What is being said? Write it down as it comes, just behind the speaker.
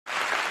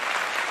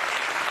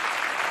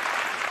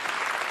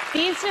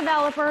These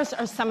developers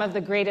are some of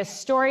the greatest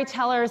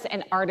storytellers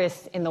and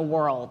artists in the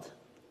world.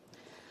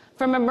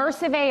 From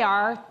immersive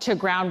AR to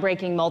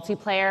groundbreaking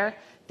multiplayer,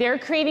 they're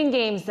creating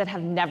games that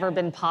have never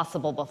been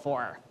possible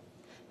before.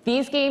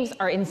 These games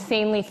are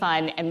insanely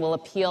fun and will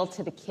appeal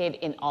to the kid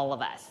in all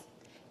of us.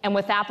 And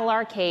with Apple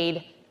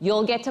Arcade,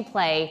 you'll get to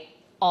play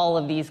all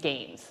of these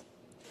games.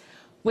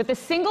 With a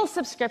single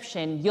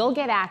subscription, you'll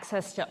get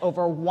access to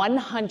over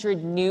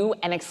 100 new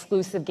and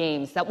exclusive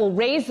games that will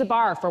raise the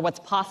bar for what's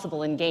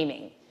possible in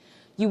gaming.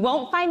 You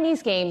won't find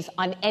these games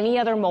on any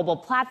other mobile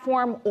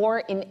platform or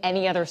in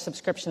any other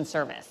subscription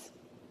service.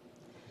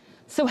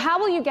 So how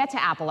will you get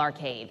to Apple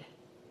Arcade?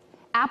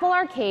 Apple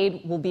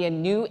Arcade will be a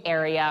new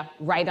area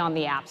right on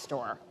the App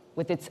Store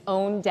with its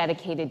own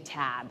dedicated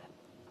tab.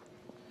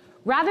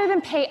 Rather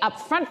than pay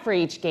upfront for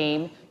each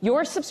game,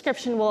 your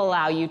subscription will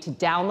allow you to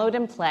download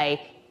and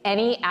play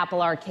any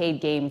Apple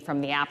Arcade game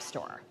from the App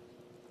Store.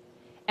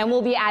 And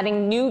we'll be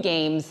adding new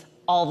games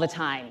all the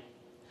time.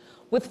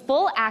 With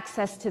full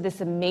access to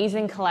this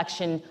amazing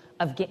collection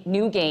of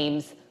new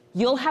games,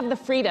 you'll have the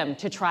freedom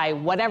to try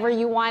whatever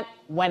you want,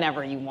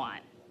 whenever you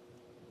want.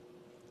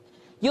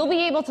 You'll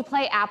be able to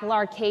play Apple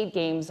Arcade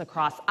games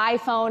across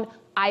iPhone,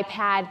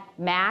 iPad,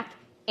 Mac,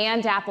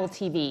 and Apple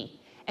TV,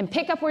 and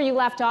pick up where you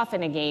left off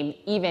in a game,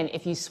 even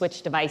if you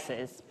switch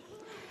devices.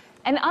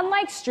 And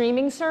unlike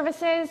streaming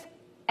services,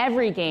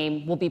 every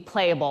game will be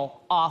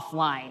playable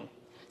offline,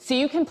 so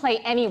you can play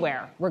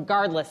anywhere,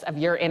 regardless of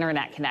your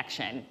internet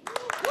connection.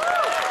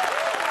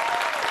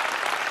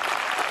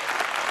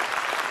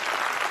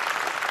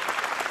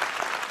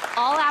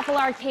 All Apple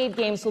Arcade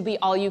games will be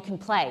all you can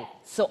play,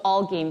 so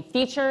all game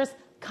features,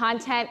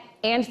 content,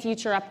 and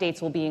future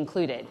updates will be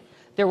included.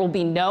 There will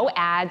be no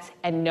ads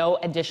and no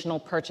additional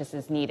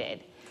purchases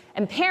needed.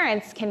 And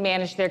parents can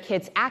manage their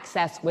kids'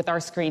 access with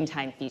our screen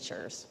time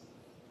features.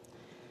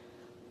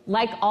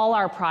 Like all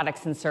our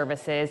products and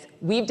services,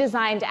 we've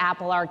designed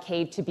Apple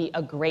Arcade to be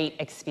a great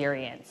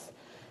experience.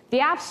 The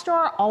App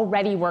Store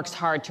already works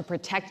hard to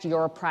protect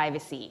your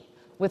privacy.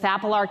 With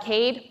Apple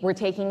Arcade, we're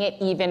taking it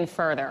even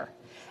further.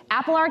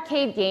 Apple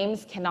Arcade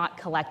games cannot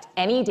collect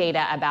any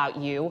data about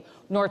you,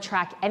 nor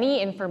track any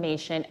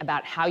information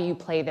about how you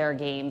play their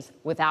games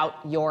without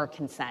your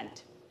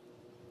consent.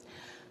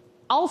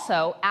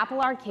 Also,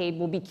 Apple Arcade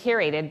will be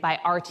curated by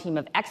our team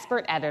of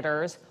expert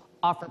editors,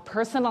 offer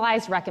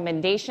personalized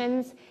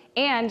recommendations,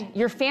 and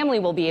your family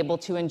will be able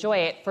to enjoy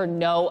it for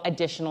no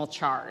additional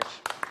charge.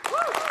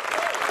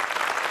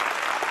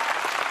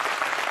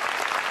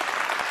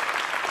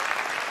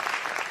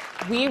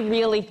 We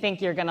really think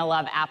you're going to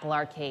love Apple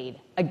Arcade,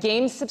 a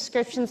game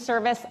subscription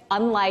service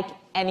unlike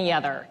any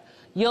other.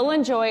 You'll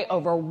enjoy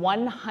over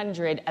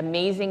 100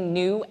 amazing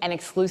new and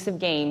exclusive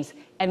games,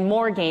 and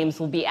more games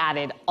will be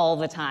added all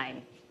the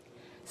time.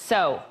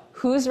 So,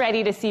 who's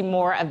ready to see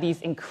more of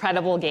these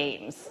incredible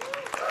games?